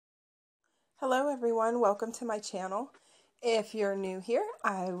Hello everyone, welcome to my channel. If you're new here,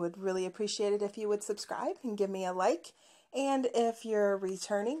 I would really appreciate it if you would subscribe and give me a like. And if you're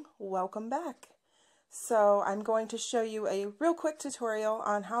returning, welcome back. So I'm going to show you a real quick tutorial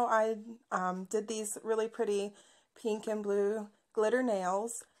on how I did these really pretty pink and blue glitter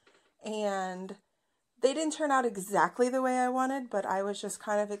nails. And they didn't turn out exactly the way I wanted, but I was just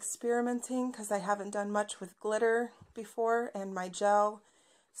kind of experimenting because I haven't done much with glitter before and my gel.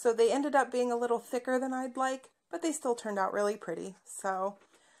 So they ended up being a little thicker than I'd like, but they still turned out really pretty. So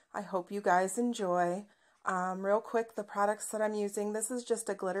I hope you guys enjoy. Real quick, the products that I'm using, this is just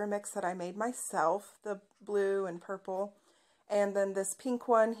a glitter mix that I made myself, the blue and purple. And then this pink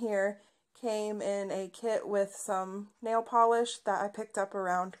one here came in a kit with some nail polish that I picked up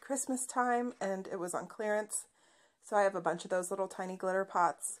around Christmas time, and it was on clearance. So I have a bunch of those little tiny glitter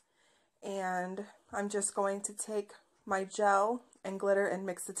pots. And I'm just going to take my gel and glitter and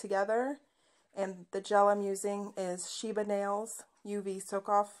mix it together. And the gel I'm using is Shiba Nails UV Soak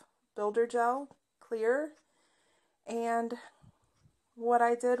Off Builder Gel Clear. And what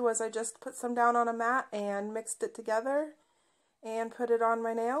I did was I just put some down on a mat and mixed it together and put it on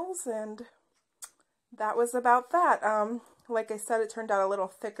my nails, and that was about that. Like I said, it turned out a little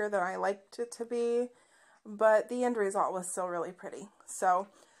thicker than I liked it to be, but the end result was still really pretty. So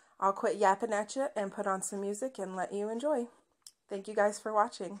I'll quit yapping at you and put on some music and let you enjoy. Thank you guys for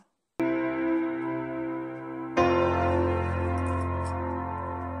watching.